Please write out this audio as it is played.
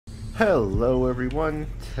Hello everyone,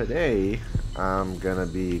 today I'm gonna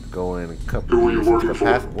be going a couple of years into the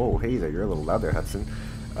past. Whoa, hey there, you're a little loud there, Hudson.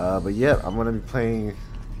 But yeah, I'm gonna be playing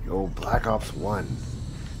Black Ops 1.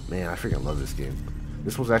 Man, I freaking love this game.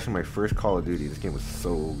 This was actually my first Call of Duty. This game was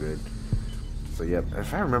so good. So yeah,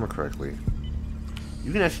 if I remember correctly,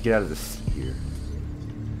 you can actually get out of this here.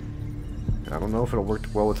 I don't know if it'll work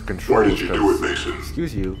well with the controls. Why did you do it, Mason?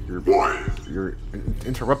 Excuse you, you're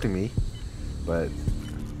interrupting me, but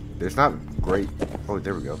there's not great. Oh,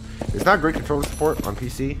 there we go. There's not great controller support on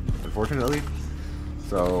PC, unfortunately.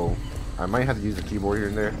 So I might have to use the keyboard here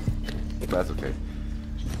and there, but that's okay.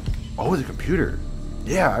 Oh, the computer.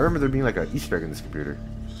 Yeah, I remember there being like an Easter egg in this computer.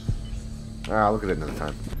 I'll look at it another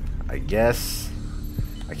time. I guess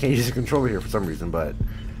I can't use the controller here for some reason, but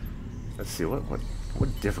let's see what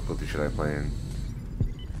difficulty should I play in?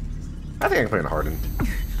 I think I can play in hardened.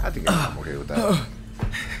 I think I'm okay with that.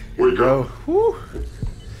 Wake up. Woo.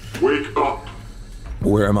 Wake up.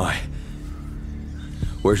 Where am I?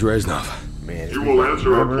 Where's Reznov? Man, You will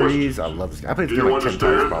answer our questions. I love this game. I played this Do game you like 10 times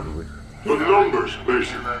understand? probably. The numbers,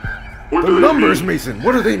 Mason. What The do they numbers, mean? Mason.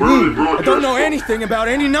 What do they Where are mean? I don't know broadcast anything about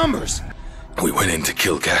any numbers. We went in to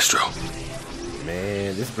kill Castro.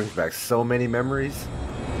 Man, this brings back so many memories.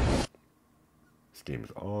 This game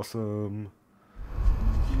is awesome.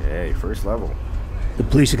 Okay, first level. The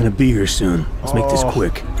police are gonna be here soon. Let's make this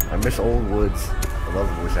quick. I miss old Woods. I love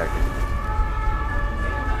the voice acting.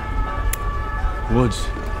 Woods,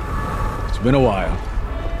 it's been a while.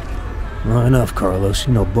 Well, enough, Carlos.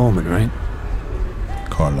 You know Bowman, right?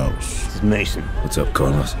 Carlos. This is Mason. What's up,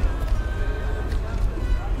 Carlos?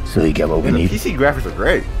 So you got what we Man, the need? PC graphics are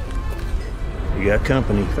great. You got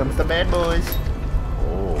company. Comes the bad boys.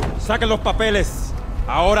 Oh. Saquen los papeles.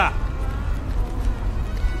 Ahora.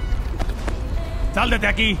 Sal de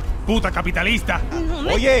aquí, puta capitalista.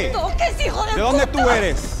 Oye, ¿de dónde tú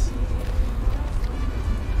eres?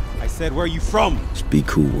 I said, where are you from? Just be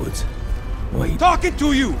cool, Woods. Wait. Talking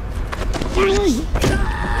to you.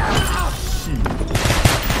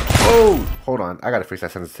 Oh, hold on. I gotta fix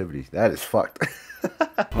that sensitivity. That is fucked.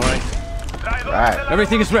 Alright. Alright.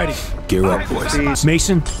 Everything is ready. Gear up, boys.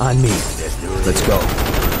 Mason, on me. Let's go.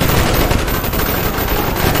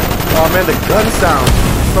 Oh man, the gun sound.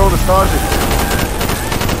 So nostalgic.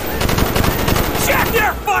 Check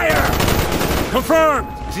your fire. Confirmed.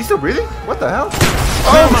 Is he still breathing? What the hell?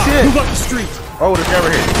 Oh shit! Move up the street. Oh, there's camera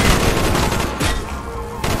here.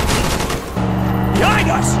 Behind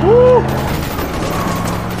us. Woo!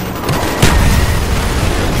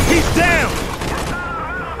 He's down.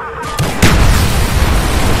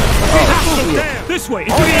 Oh, shit. Down. This way,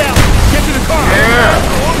 into the alley. Get to the car. Yeah!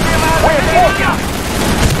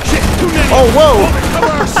 Shit, too many. Oh, whoa!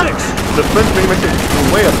 Cover our six. The French made my shit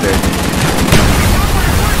way up there.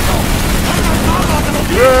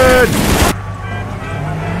 Good!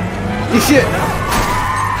 Eat shit!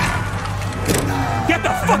 Get the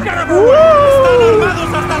fuck out of our way. Están armados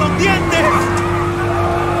hasta los dientes.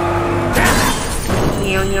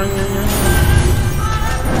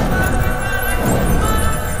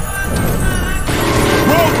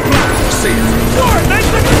 Forward, nice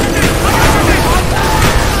to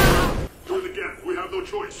Do it again. We have no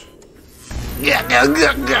choice.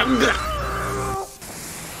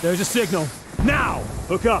 There's a signal. Now,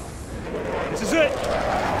 hook up. This is it.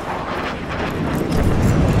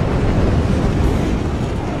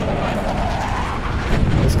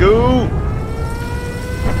 Let's go!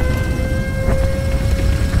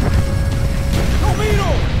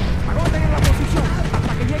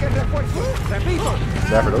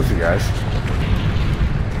 Bad for those two guys.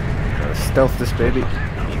 Gotta stealth this baby.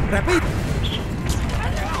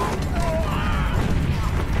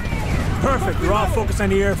 Perfect. We're all focused on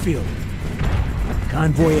the airfield.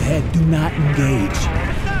 Convoy ahead. Do not engage.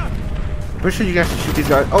 Pretty sure you guys should shoot these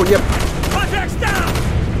guys. Oh, yep. Contacts down.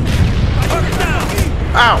 Target down.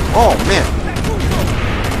 Ow! Oh, man.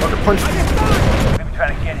 Fucking punch. We've been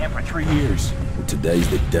trying to get him for 3 years. Today's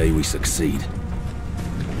the day we succeed.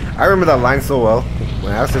 I remember that line so well.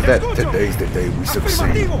 When I said that, today's the day we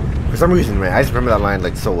succeed. For some reason, man, I just remember that line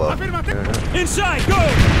like so well. Inside, go.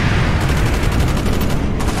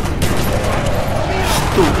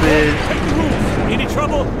 Stupid. Any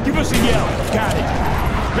trouble? Give us a yell. Got it.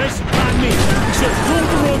 Mason, on me. He says room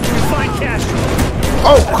the road till we find Castro.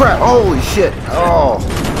 Oh crap! Holy shit! Oh.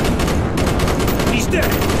 He's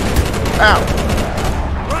dead. Ow.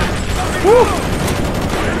 Woo.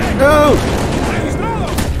 No.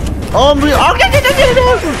 Oh, me. Oh,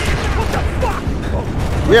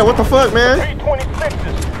 yeah, what the fuck, man?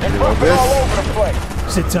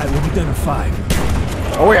 Sit tight. We'll be done in 5.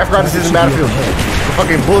 Oh wait, I forgot this isn't Battlefield. The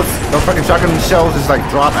fucking bullets Those fucking shotgun shells just like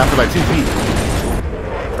drop after like 2 feet.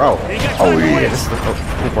 Oh. Oh yeah, this is the cool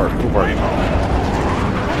part, cool part.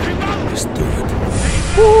 Let's do it.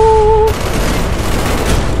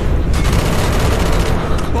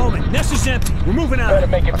 Bowman, nest is empty. We're moving out. I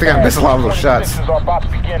think I missed a lot of those shots.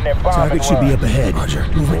 Target should be up ahead. Roger.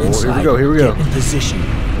 Moving inside. Here we go, here we go. Get in position.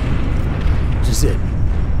 This is it.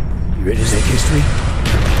 You ready to make history?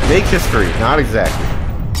 Make history, not exactly.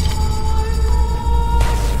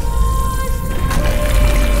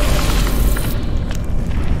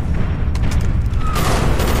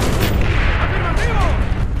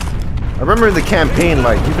 I remember in the campaign,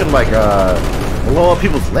 like, you could, like, blow up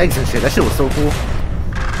people's legs and shit. That shit was so cool.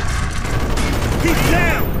 Keep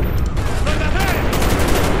down!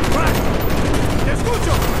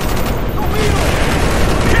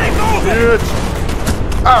 Take over! Bitch.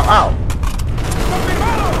 Ow, ow.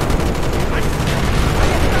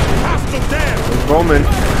 Hostile down! There's Bowman.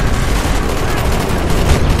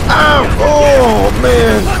 Ow! Oh,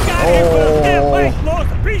 man. Look out here for those damn planes Oh. blowing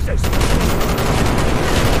to pieces!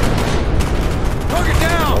 Target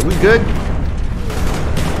down! Are we good? I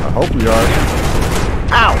hope we are.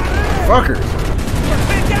 Ow! Fuckers. We're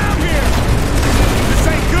pinned down here! This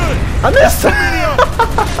ain't good! I missed. Take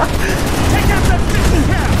out that missile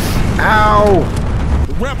cap! Ow!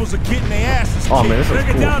 The rebels are getting their asses Oh, kicked. man, this is Better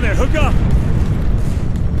get cool. down there, hook up!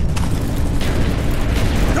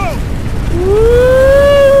 Go!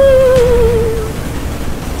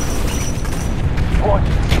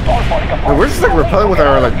 Hey, we're just like repelling with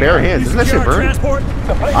our like bare hands. Doesn't that shit burn? Transport?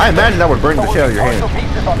 I imagine that would burn the shit out of your hand.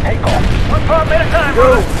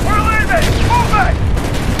 Go!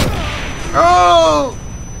 Oh!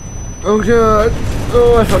 Oh god!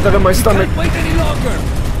 Oh, I felt that in my stomach. Can't wait any longer.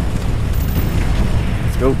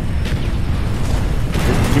 Let's go.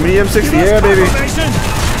 Give me the M60, yeah, baby.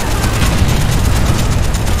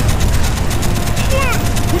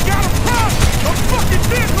 We got a problem! The fucking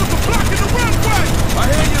vehicles are blocking the runway! I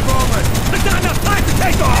hear you, Bowman. There's not enough time to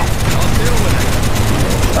take off!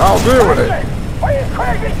 I'll deal with it.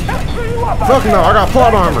 Fuck no, I got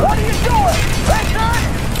plot armor.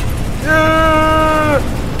 Yeah!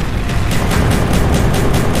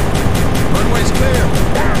 Runway's clear.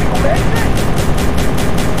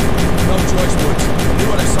 No choice, Woods. I knew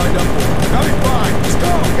what I signed up for. I'll be fine. Let's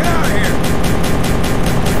go. Get out of here.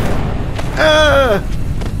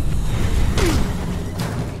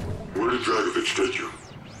 Where did Dragovich take you?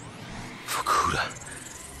 Fukuda.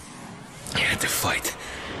 I had to fight.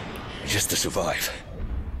 Just to survive.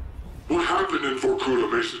 What happened in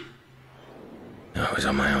Vorkuta, Mason? I was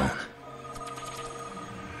on my own.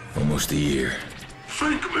 Almost a year.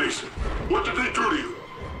 Fake Mason. What did they do to you?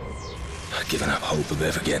 I'd given up hope of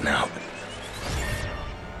ever getting out.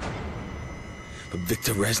 But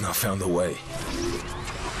Victor Reznov found a way.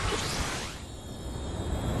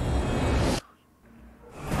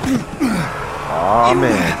 Aw,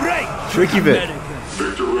 man. Tricky bit.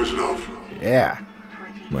 Victor Reznov. Yeah.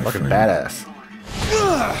 My Fucking friend. badass.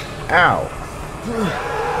 Ow.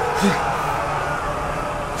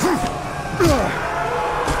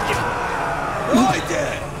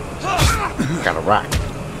 Got a rock.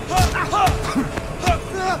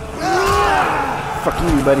 Fuck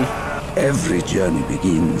you, buddy. Every journey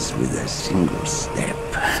begins with a single step.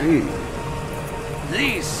 See.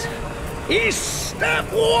 This is step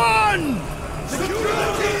one.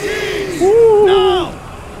 Now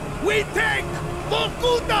we take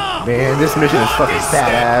Vorkuta. Man, this mission is fucking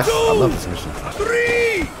badass. I love this mission.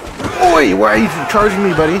 3. Oi, why are you charging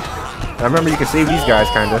me, buddy? I remember you can save these guys,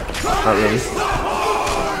 kinda. Not really.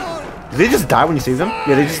 Did they just die when you save them?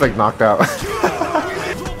 Yeah, they just like knocked out.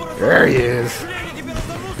 There he is.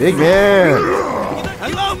 Big man.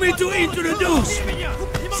 Allow me to introduce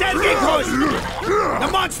Sergei Koz, the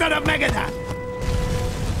monster of Megadon.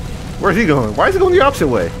 Where's he going? Why is he going the opposite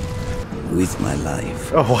way? With my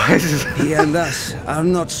life. Oh, why is his, He and us are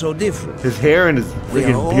not so different. his hair and his We are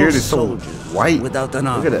freaking all beard is so soldiers white? without an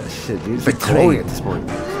Look arm. at that shit, dude. It's like Betrayed. glowing at this point.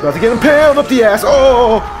 About to get impaled up the ass.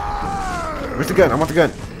 Oh! Where's the gun? I want the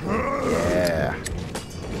gun. Yeah.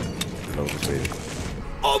 Oh, this way.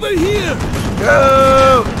 Over here.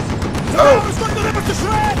 Go! Oh! It's going to rip us to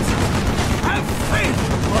shreds. Have faith.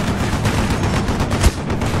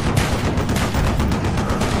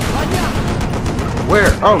 Where?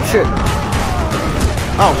 Oh, shit.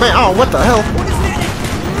 Oh, man. Oh, what the hell?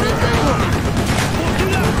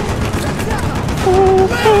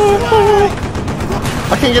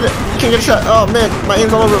 I can't get it. Can't get a shot. Oh, man. My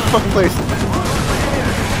aim's all over the fucking place.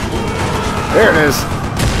 There it is.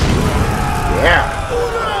 Yeah.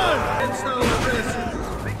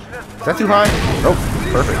 Is that too high? Nope.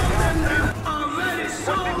 Perfect.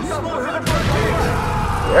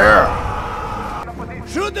 Yeah.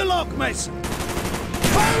 Shoot the lock, Mason.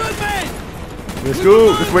 Forward, man. Let's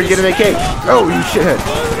go. This is where you get an AK. Oh, you shithead.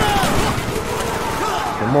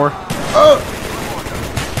 One more. Oh.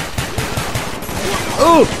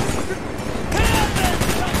 Oh.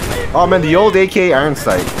 Oh man, the old AK iron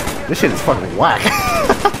sight. This shit is fucking whack.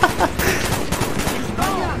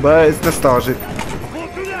 But it's nostalgic.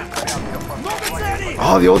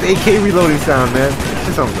 Oh, the old AK reloading sound, man.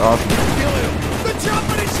 This sounds awesome. The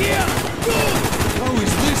chopper is here. Good. How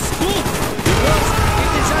is this? Good.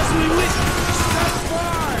 It is as we wish. Stand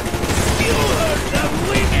by. You heard them.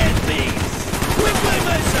 We made these. Quickly,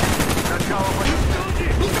 Mason.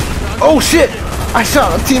 Oh shit! I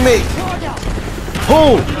shot a teammate.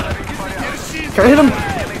 Oh! Can I hit him?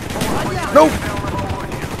 Nope.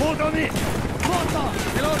 Hold on it.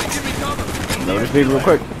 Give me cover. No, this baby real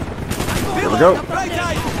quick. There we go.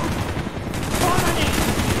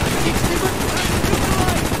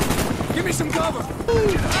 Give me some cover.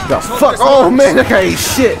 The fuck? Oh man, that guy ate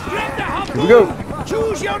shit. Here we go.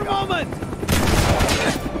 Choose your moment.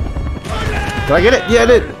 Did I get it? Yeah, I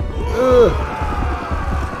did. Ugh.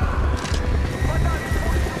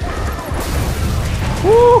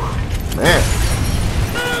 Woo! Man.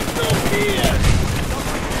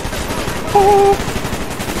 Oh.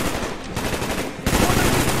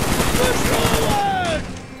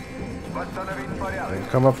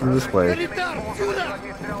 Come up from this way. I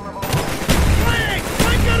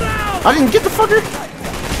didn't get the fucker.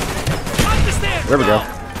 There we go.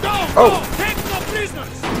 Oh.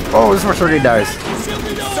 Oh, this is where Sergey dies.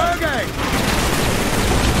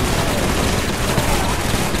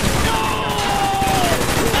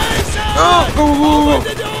 Oh, oh, oh.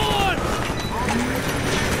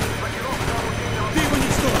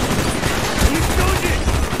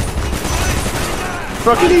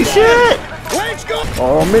 Fucking eat shit!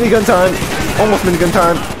 Oh, minigun time. Almost minigun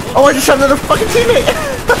time. Oh, I just shot another fucking teammate!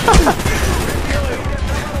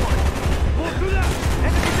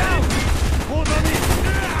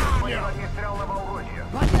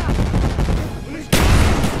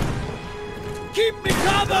 Keep me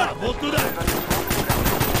covered.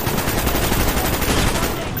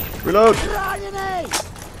 Reload!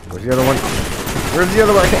 Where's the other one? Where's the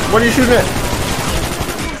other one? What are you shooting at?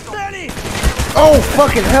 Oh,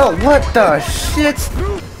 fucking hell! What the shit?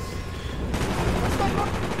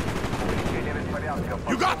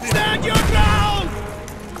 You got this. Stand your ground.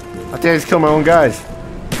 I think I just killed my own guys.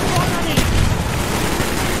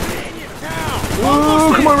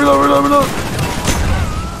 Oh, come on, reload, reload, reload!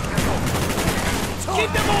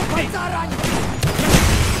 Keep them open.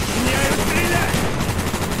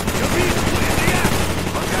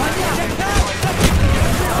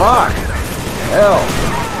 Fuck! Hell!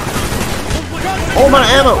 Oh, I'm out of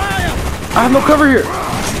ammo! I have no cover here!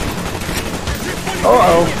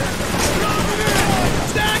 Uh-oh.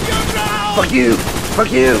 Stand your ground. Fuck you!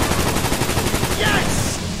 Fuck you!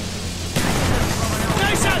 Yes.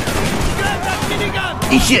 Mason, grab that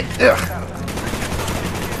minigun. Eat shit! Ugh.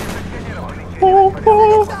 Good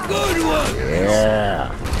one. Yeah!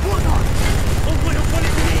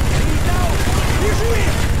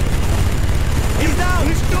 He's down.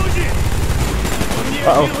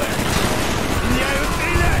 Uh-oh.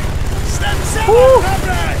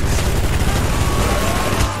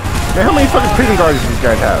 Man, how many fucking prison guards do these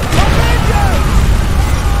guys have?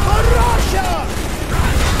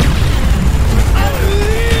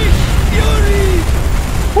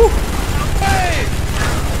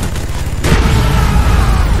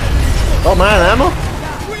 Oh, man, ammo?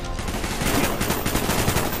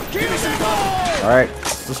 Alright,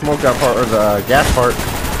 the smoke out part, or the gas part.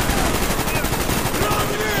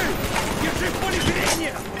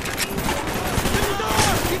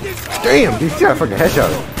 Damn, dude, you got a fucking headshot.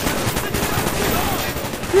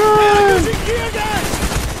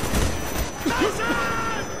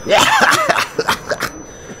 Yeah.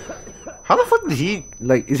 How the fuck did he,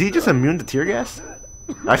 like, is he just immune to tear gas?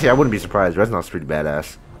 Actually, I wouldn't be surprised. Resonance pretty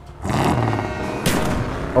badass.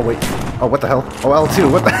 Oh, wait. Oh, what the hell? Oh, L2,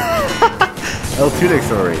 what the L2 to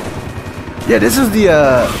accelerate. Yeah, this is the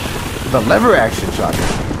lever action shotgun.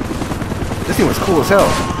 This thing was cool as hell.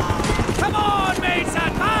 Come on, Mason.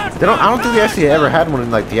 I don't think we actually ever had one in,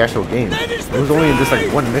 like, the actual game. It was only in just, like,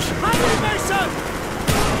 one mission.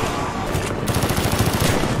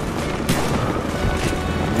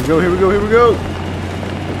 Here we go, here we go, here we go!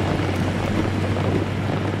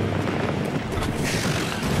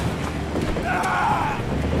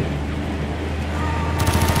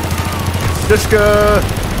 Diska!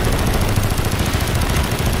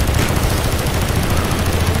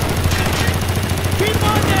 Keep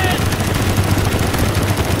on it!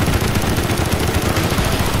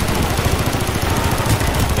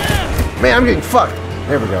 Man, I'm getting fucked.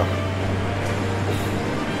 There we go.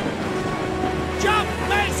 Jump,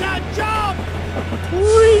 Mason, jump!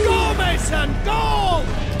 Go, Mason, go!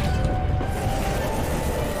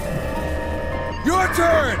 Your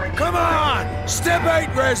turn! Come on! Step 8,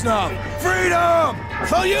 Reznov! Freedom!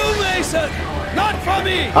 For you, Mason! Not for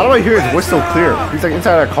me! How do I hear his voice so clear? He's like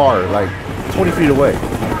inside a car, like 20 feet away.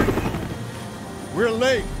 We're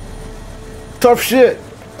late. Tough shit.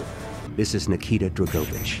 This is Nikita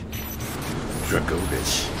Dragovich.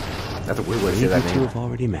 Dragovich. That's a weird way to say that You two name. have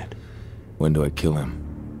already met. When do I kill him?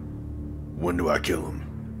 When do I kill him?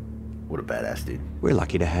 What a badass dude. We're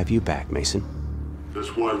lucky to have you back, Mason.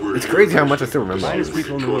 That's why we're It's here, crazy how Mason. much I still remember. Because we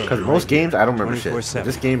trust Because you. most games I don't remember shit. 24/7.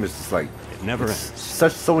 This game is just like It never it's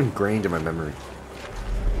ends. so ingrained in my memory.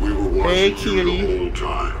 We were watching Hey, you cutie. the whole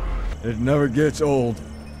time. It never gets old.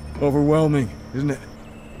 Overwhelming, isn't it?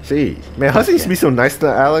 See, man, Hudson used to be so nice to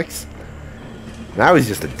Alex. Now he's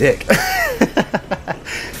just a dick.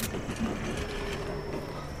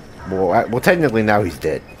 well, technically now he's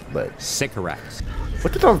dead, but Sycorax.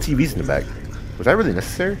 what did all the TVs in the back? Was that really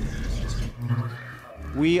necessary?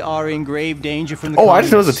 We are in grave danger from the Oh, I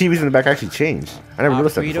just noticed the communists. TVs in the back actually changed. I never Our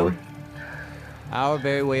noticed that freedom, before. our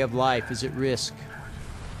very way of life is at risk.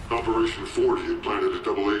 Operation 40 had planted a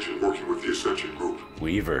double agent working with the Ascension Group.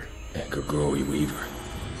 Weaver. Grigori Weaver.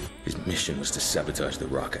 His mission was to sabotage the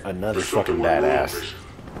rocket. Another There's something fucking went wrong, badass. Mason.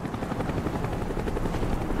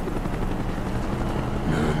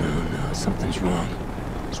 No, something's wrong.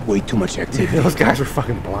 There's way too much activity. Those guys are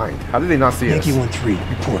fucking blind. How did they not see Yankee us? 1-3,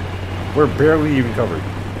 report. We're barely even covered.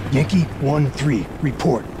 Yankee 1-3,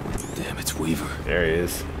 report. Damn, it's Weaver. There he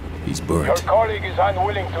is. He's Your burnt. colleague is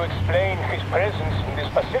unwilling to explain his presence in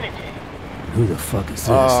this facility. Who the fuck is this?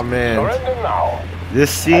 Oh man, Surrender now.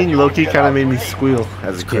 this scene low-key kind of made me squeal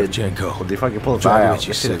as a kid. Kravchenko. When they fucking pull his eye out. Dragovich,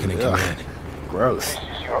 your That shit is- second in ugh, command. Gross. This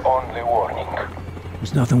is your only warning.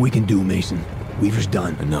 There's nothing we can do, Mason. Weaver's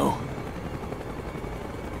done. I know.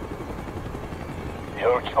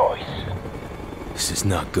 Your choice. This is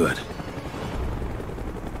not good.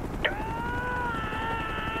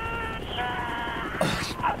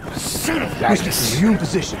 Whiskey, you're in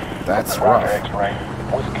position. That's rough. X-ray.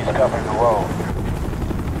 Whiskey's covering the road.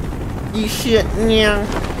 You shit, yeah.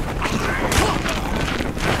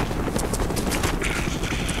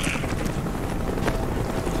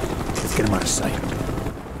 Let's get him out of sight.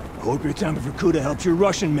 I hope your time for Kuda helps your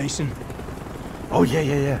Russian, Mason. Oh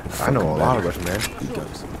yeah. I know a lot of Russian, man.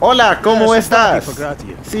 Hola, ¿cómo estás?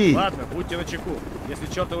 Sí. Ладно, будьте начеку. Если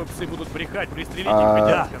чертовы псы будут брехать, пристрелите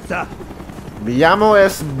их. Да. Me llamo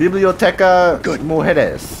es Biblioteca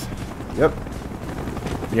Mujeres. Yep.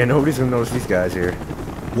 Yeah, nobody's gonna notice these guys here.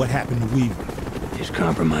 What happened to Weaver? He's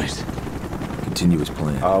compromised. Continue his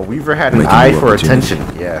plan. Weaver had an Make a eye new for opportunity.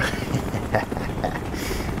 attention. Yeah.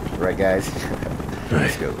 Right, guys?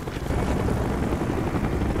 Let's go.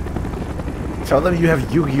 Tell them you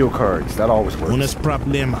have Yu-Gi-Oh cards. That always works.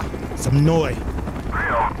 problema. Со мной.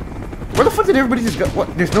 Where the fuck did everybody just go?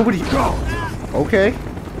 What? There's nobody. Go. Okay.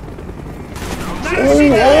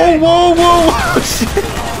 Oh, whoa. Shit.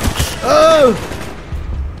 Oh.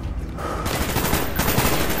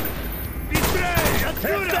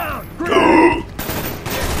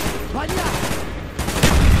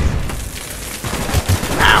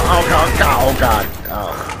 Oh god.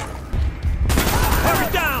 Oh.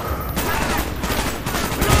 Hurry down!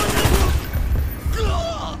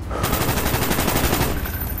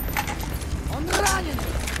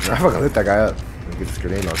 I fucking lit that guy up. Get this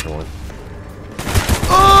grenade launcher one.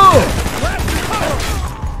 Oh!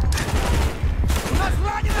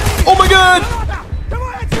 Oh my god!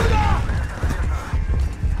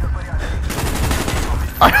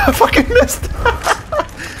 I fucking missed.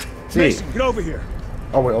 See. Mason, get over here.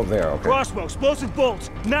 Oh wait, over there. Okay. Crossbow, explosive bolts,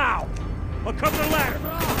 now! I'll cover the ladder.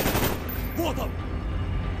 Вот он.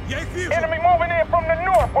 Я их вижу. Enemy moving in from the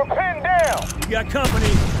north. We're pinned down. We got company.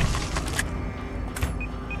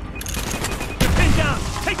 They're pinned down.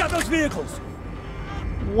 Take out those vehicles.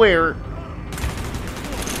 Where?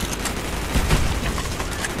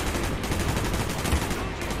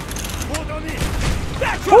 Hold on in.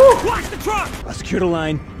 That truck! Watch the truck! I'll secure the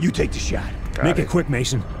line. You take the shot. Got Make it. it quick,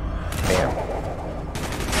 Mason. Damn.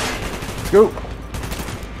 Let's go.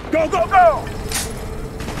 Go, go, go!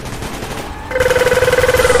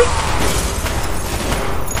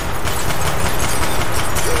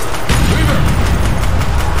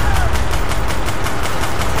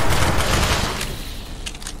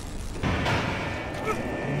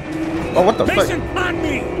 Oh, what the Mason, fuck? on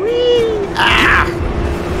me!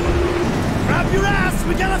 Grab your ass.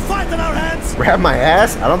 We got a fight on our hands. Grab my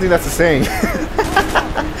ass? I don't think that's the saying.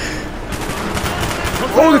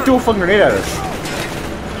 Oh, they threw a fucking grenade at us.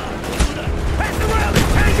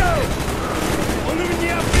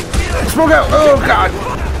 Smoke out. Oh, God.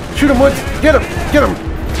 Shoot him, Woods. Get him. Get him.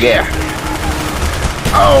 Yeah.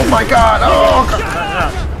 Oh, my God. Oh,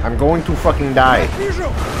 God. I'm going to fucking die.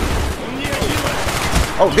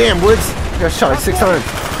 Oh, damn, Woods. I got shot like 6 times.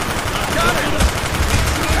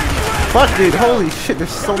 Fuck, dude. Holy shit.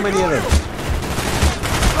 There's so many of them.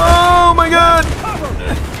 Oh, my God.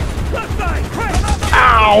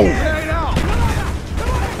 Ow.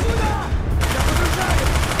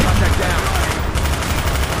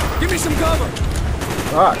 Give me some cover.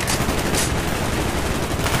 Fuck.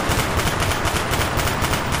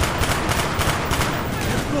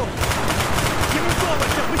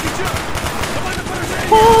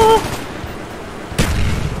 Oh.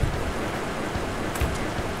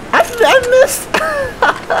 I missed.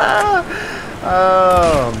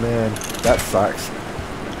 Oh man, that sucks.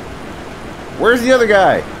 Where's the other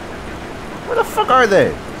guy? Where the fuck are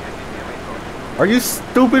they? Are you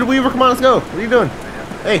stupid, Weaver? Come on, let's go. What are you doing?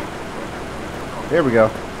 Hey. There we go.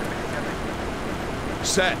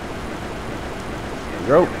 Set.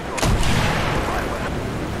 There we go.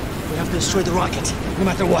 We have to destroy the rocket, no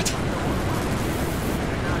matter what.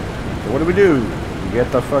 So what do? We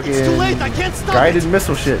get the fucking It's too late. I can't stop guided it.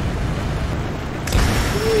 missile shit.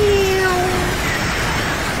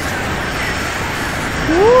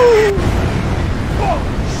 Woo! Oh,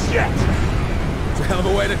 shit! It's a hell of a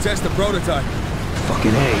way to test the prototype.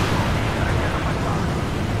 Fucking A.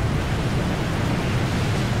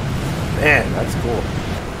 Man, that's cool.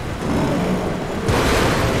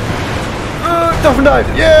 Dolphin dive!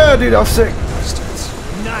 Yeah, dude, I was sick.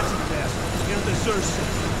 Nazi bastard. You don't deserve shit.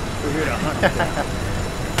 We're here to hunt them.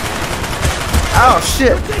 Oh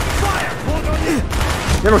shit! Fire!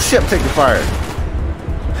 Little ship taking fire.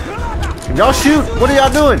 Can y'all shoot? What are y'all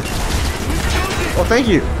doing? Oh, thank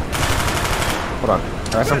you. Hold on.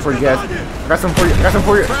 I got something for you guys. I got something for you. I got something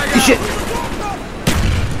for you. Eat shit.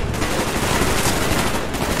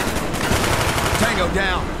 Tango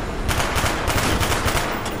down.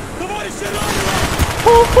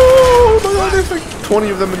 Oh my God, there's like 20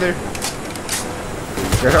 of them in there.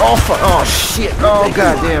 Oh fuck! Oh shit! Oh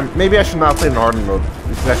god damn! Maybe I should not play in hardened mode.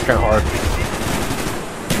 This is actually kind of hard.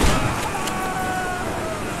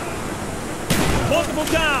 Multiple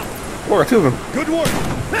down. Oh, I got 2 of them. Good work.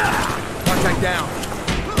 Contact down.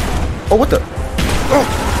 Oh, what the? Oh!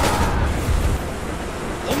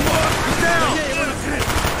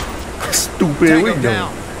 Stupid! Tango What are you down.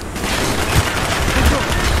 doing?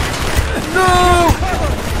 No!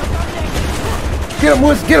 Get him,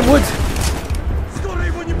 Woods! Get him, Woods!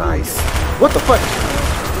 Nice. What the fuck?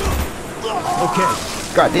 Okay.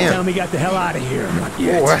 God damn. Tell me, got the hell out of here.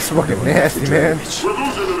 Oh, that's fucking nasty, man. We're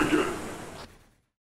losing it again.